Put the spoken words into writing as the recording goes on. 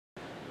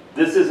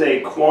This is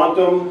a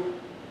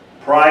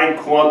Pride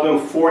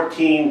Quantum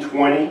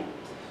 1420.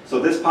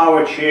 So this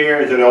power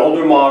chair is an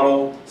older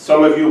model.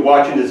 Some of you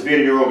watching this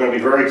video are going to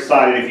be very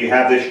excited if you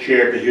have this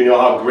chair because you know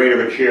how great of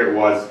a chair it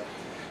was.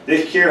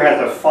 This chair has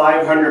a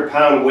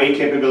 500-pound weight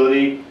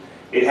capability.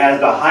 It has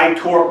the high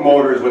torque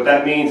motors. What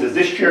that means is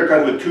this chair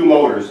comes with two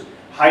motors,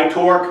 high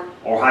torque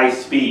or high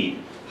speed.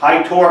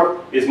 High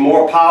torque is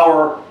more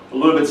power, a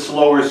little bit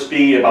slower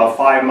speed, about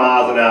 5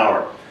 miles an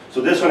hour.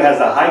 So this one has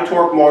the high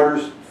torque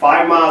motors,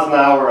 5 miles an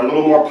hour, a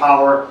little more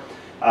power.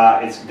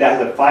 That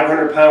has a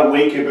 500-pound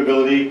weight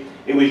capability.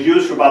 It was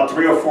used for about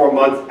 3 or 4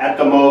 months at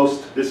the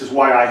most. This is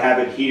why I have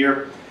it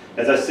here.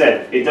 As I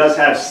said, it does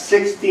have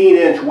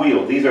 16-inch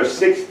wheels. These are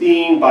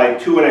 16 by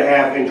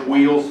 2.5-inch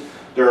wheels.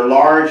 They're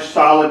large,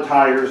 solid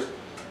tires.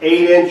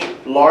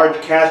 8-inch large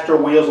caster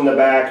wheels in the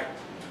back.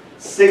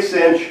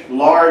 6-inch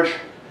large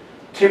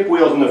tip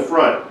wheels in the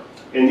front.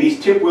 And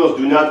these tip wheels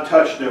do not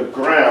touch the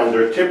ground.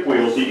 They're tip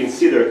wheels, so you can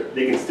see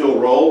they can still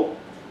roll.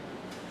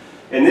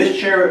 And this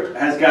chair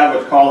has got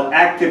what's called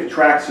active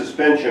track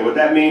suspension. What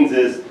that means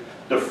is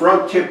the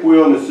front tip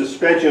wheel and the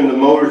suspension and the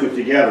motors are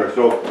together.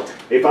 So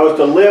if I was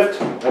to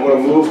lift, I'm going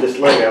to move this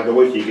leg out of the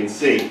way so you can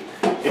see.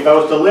 If I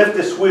was to lift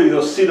this wheel,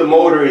 you'll see the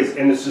motor is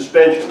in the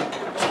suspension.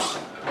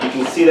 You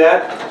can see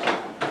that?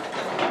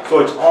 So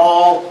it's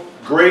all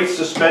great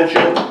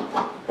suspension.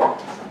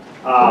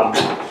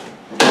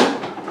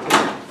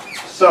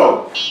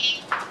 So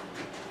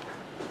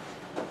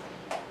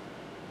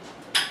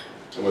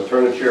I'm going to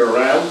turn the chair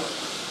around.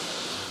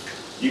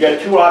 You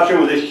got two options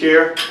with this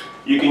chair.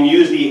 You can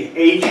use the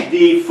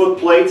HD foot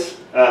plates,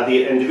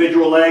 the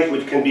individual legs,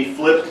 which can be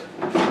flipped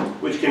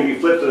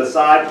to the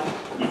side.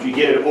 If you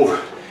get it over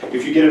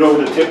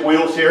the tip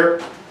wheels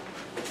here,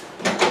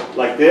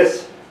 like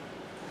this,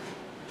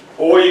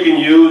 or you can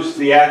use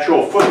the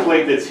actual foot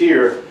plate that's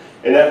here,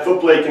 and that foot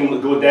plate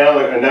can go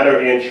down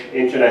another inch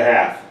and a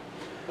half.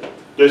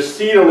 The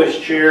seat on this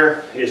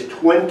chair is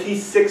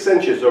 26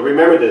 inches. So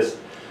remember this: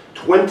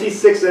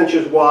 26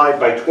 inches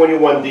wide by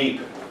 21 deep.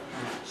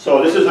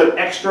 So this is an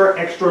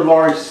extra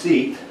large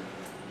seat.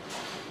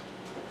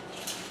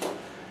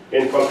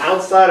 And from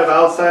outside of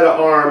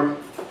arm,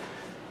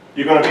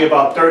 you're going to be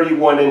about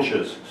 31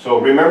 inches. So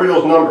remember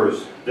those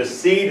numbers. The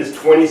seat is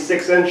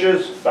 26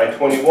 inches by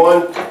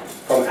 21.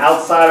 From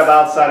outside of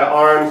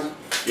arms,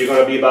 you're going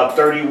to be about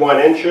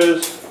 31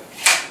 inches.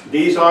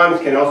 These arms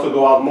can also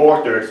go out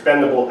more. They're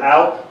expendable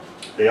out.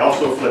 They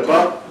also flip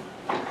up,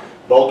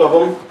 both of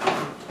them.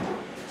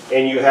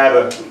 And you have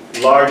a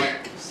large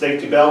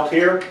safety belt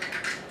here.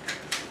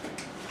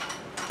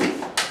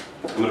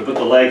 I'm going to put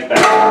the legs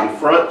back in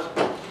front.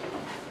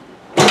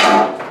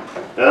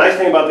 The nice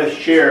thing about this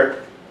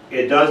chair,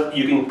 you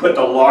can put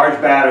the large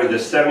battery, the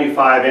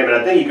 75 amp, and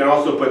I think you can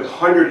also put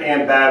 100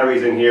 amp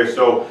batteries in here.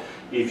 So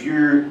if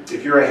you're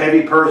a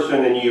heavy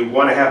person and you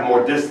want to have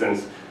more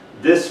distance,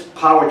 this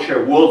power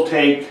chair will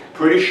take,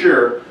 pretty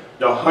sure,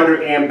 the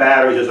 100 amp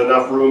batteries. There's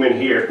enough room in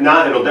here. If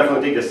not, it'll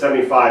definitely take the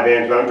 75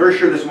 amps, but I'm very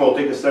sure this one will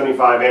take the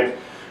 75 amps,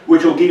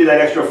 which will give you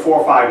that extra 4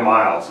 or 5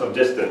 miles of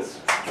distance.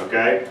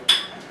 Okay?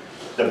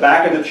 The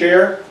back of the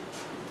chair,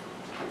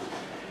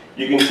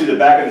 you can see the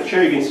back of the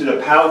chair, you can see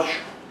the pouch,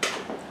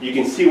 you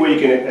can see where you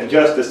can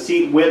adjust the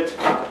seat width,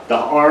 the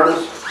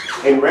arms,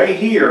 and right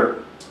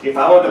here, if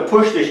I wanted to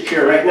push this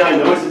chair right now,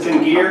 notice it's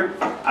in gear,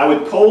 I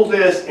would pull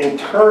this and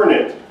turn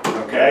it,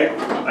 okay,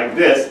 like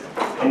this,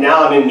 and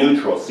now I'm in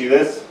neutral. See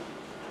this?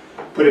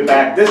 Put it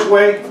back this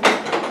way,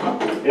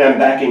 and I'm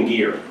back in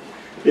gear.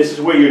 This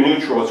is where you're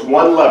neutral. It's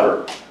one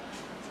lever.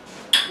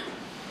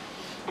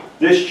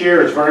 This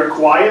chair is very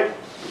quiet.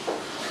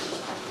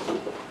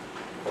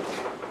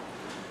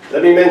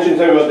 Let me mention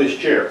something about this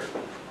chair.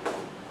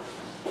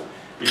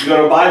 If you're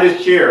going to buy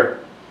this chair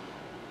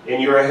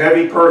and you're a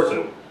heavy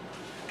person,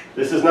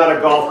 this is not a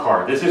golf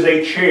cart. This is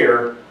a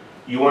chair.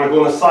 You want to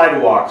go on the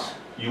sidewalks.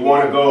 You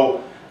want to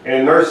go in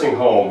a nursing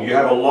home. You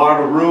have a lot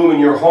of room in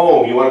your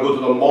home. You want to go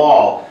to the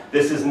mall.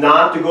 This is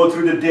not to go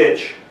through the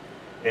ditch.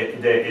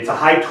 It's a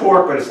high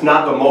torque, but it's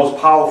not the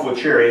most powerful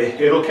chair.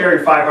 It'll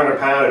carry 500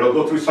 pounds. It'll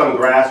go through some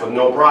grass with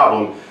no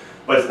problem.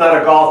 But it's not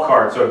a golf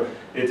cart. So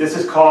this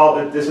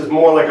is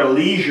more like a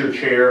leisure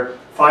chair,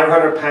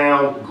 500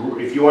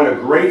 pound. If you want a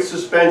great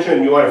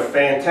suspension, you want a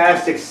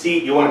fantastic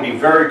seat, you want to be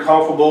very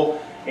comfortable,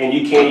 and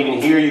you can't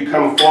even hear you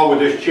come forward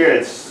with this chair.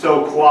 It's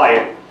so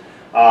quiet.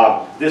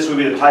 This would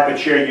be the type of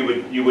chair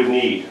you would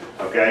need.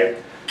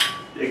 Okay.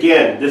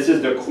 Again, this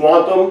is the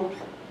Quantum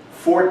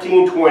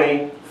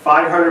 1420,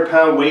 500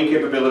 pound weight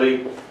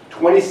capability,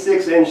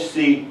 26 inch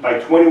seat by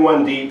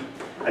 21 deep,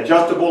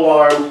 adjustable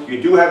arms.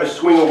 You do have a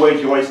swing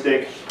away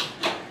joystick.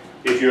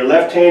 If you're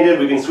left-handed,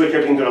 we can switch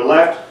everything to the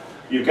left.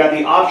 You've got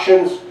the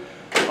options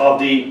of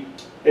the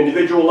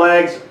individual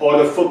legs or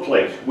the foot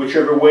plate,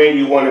 whichever way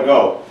you want to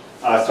go.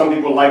 Some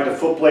people like the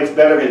foot plates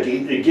better. It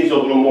gives you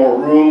a little more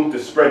room to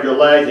spread your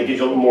legs. It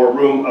gives you a little more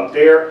room up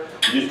there.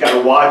 You just got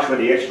to watch for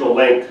the extra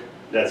length.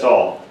 That's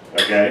all.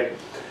 Okay?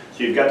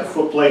 So you've got the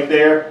foot plate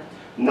there.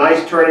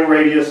 Nice turning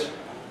radius.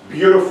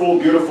 Beautiful,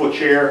 beautiful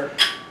chair.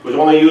 It was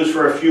only used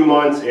for a few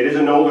months. It is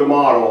an older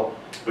model.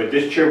 but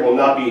this chair will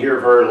not be here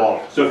very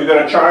long. So if you're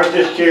going to charge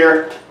this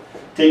chair,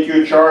 take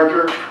your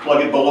charger,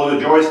 plug it below the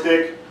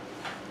joystick,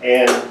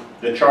 and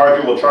the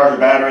charger will charge the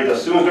batteries.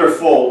 As soon as they're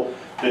full,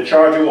 the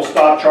charger will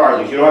stop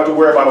charging. So you don't have to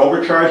worry about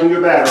overcharging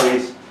your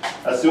batteries.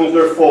 As soon as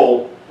they're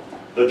full,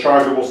 the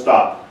charger will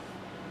stop.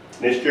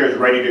 This chair is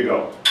ready to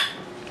go.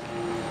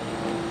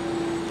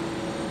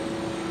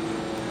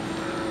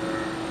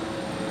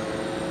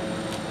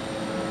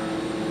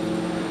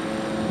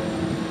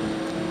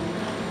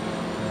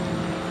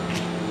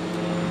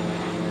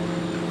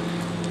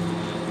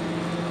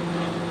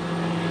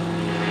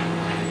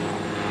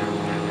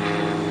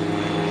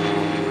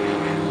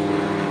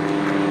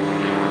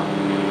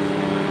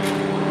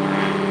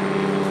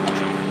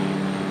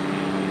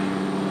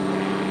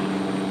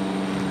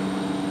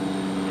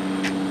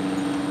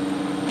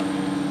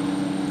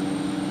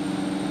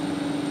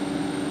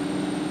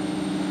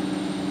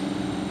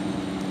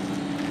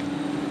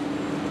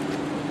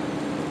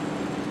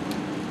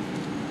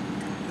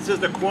 This is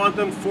the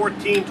Quantum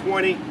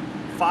 1420,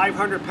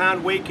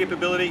 500-pound weight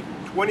capability,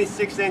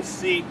 26-inch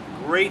seat,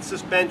 great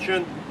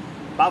suspension,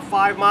 about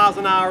 5 miles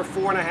an hour,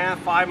 4.5,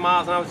 5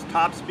 miles an hour is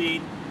top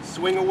speed,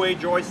 swing away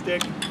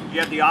joystick.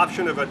 You have the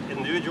option of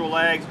individual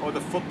legs or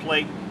the foot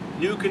plate.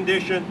 New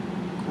condition,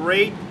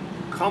 great,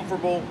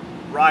 comfortable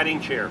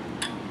riding chair.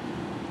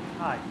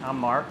 Hi, I'm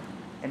Mark.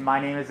 And my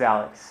name is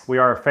Alex. We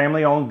are a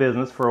family-owned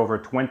business for over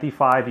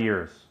 25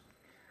 years.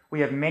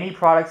 We have many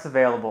products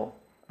available,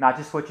 not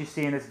just what you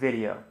see in this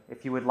video.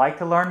 If you would like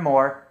to learn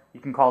more, you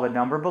can call the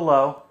number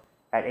below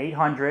at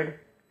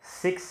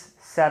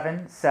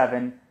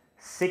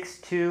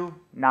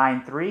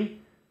 800-677-6293,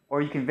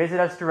 or you can visit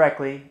us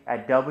directly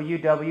at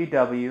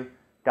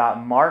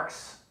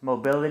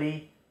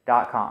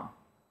www.marksmobility.com.